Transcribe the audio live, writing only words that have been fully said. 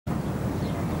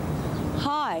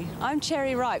Hi, I'm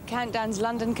Cherry Ripe, Countdown's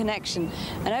London connection,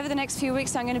 and over the next few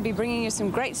weeks I'm going to be bringing you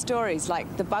some great stories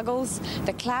like The Buggles,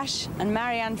 The Clash and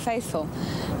Marianne Faithfull.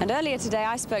 And earlier today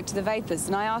I spoke to the Vapors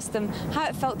and I asked them how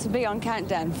it felt to be on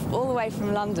Countdown all the way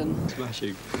from London.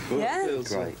 Smashing. Yeah? It feels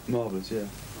great. Marvellous, yeah.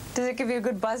 Does it give you a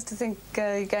good buzz to think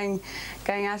you're going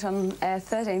out on air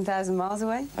 13,000 miles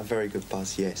away? A very good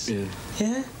buzz, yes. Yeah?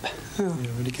 Yeah? Oh. Yeah,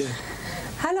 really good.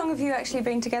 How long have you actually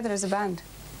been together as a band?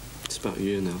 It's about a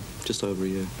year now, just over a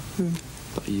year.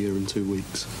 About a year and 2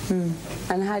 weeks.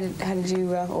 And how did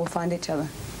you all find each other?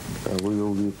 We were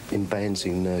all in bands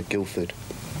in Guildford,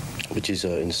 which is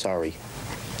in Surrey,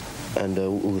 and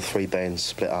all the three bands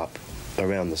split up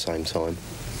around the same time,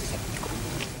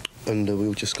 and we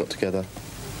all just got together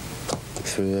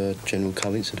through a general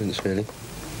coincidence, really.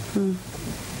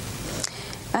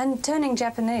 And turning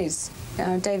Japanese,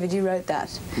 David, you wrote that.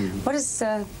 What does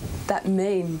that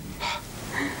mean?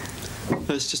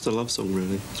 It's just a love song,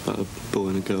 really. It's about a boy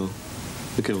and a girl.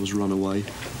 The girl's run away.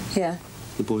 Yeah.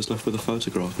 The boy's left with a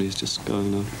photograph and he's just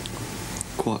going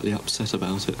quietly upset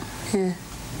about it. Yeah.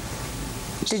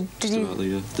 It's just about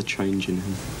the change in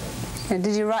him. Yeah,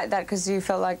 did you write that because you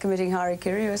felt like committing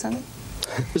harikiri or something?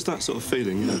 There's that sort of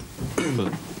feeling, yeah.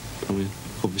 But, I mean,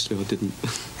 obviously I didn't.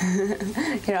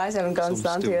 Your eyes haven't gone So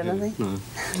I'm slanty or still nothing? here. No.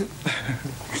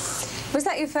 Was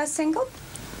that your first single?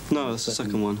 No, that's the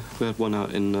second one. We had one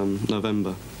out in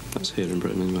November. That's here in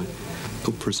Britain anyway.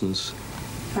 Called Prisoners.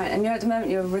 Right, and at the moment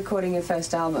you're recording your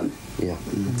first album. Yeah.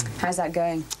 How's that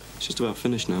going? It's just about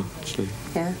finished now, actually.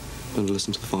 Yeah? I'm going to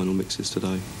listen to the final mixes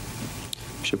today.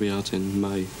 Should be out in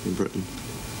May in Britain,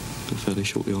 and fairly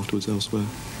shortly afterwards elsewhere.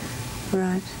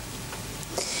 Right.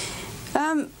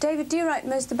 David, do you write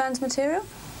most of the band's material?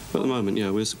 At the moment,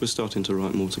 yeah, we're starting to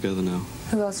write more together now.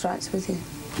 Who else writes with you?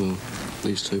 Well,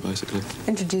 these two, basically.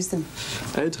 Introduce them.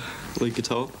 Ed, lead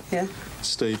guitar. Yeah?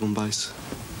 Steve on bass.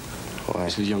 Wow.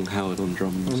 This is young Howard on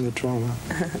drums. I'm the drummer.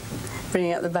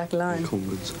 Bringing up the back line. And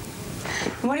chords.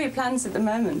 And what are your plans at the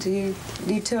moment? Are you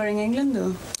touring England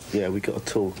or...? Yeah, we got a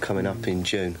tour coming up in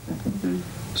June.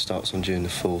 Starts on June the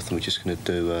 4th, and we're just going to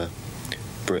do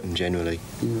Britain generally.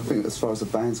 Yeah, I think as far as the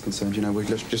band's concerned, you know, we'd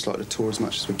just like to tour as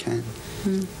much as we can.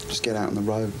 Just get out on the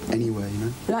road anywhere, you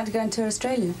know. You'd like to go and tour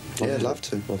Australia? Yeah, I'd love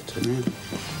to. Love to.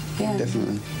 Yeah.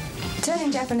 Definitely.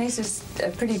 Turning Japanese was a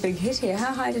pretty big hit here.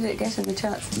 How high did it get in the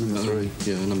charts? Number 3.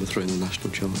 Yeah, number 3 in the national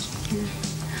charts. Yeah.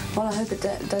 Well, I hope it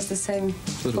does the same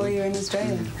for you in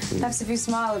Australia. Perhaps if you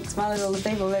smile at all the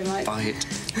people, they might... Buy it.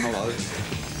 Hello.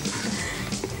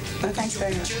 Well, thanks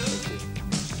very much. You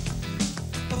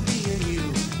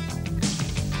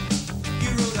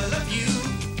wrote I love you.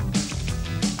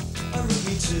 I wrote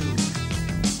me too.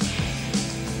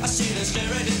 I see the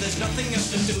stare at it, there's nothing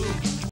else to do.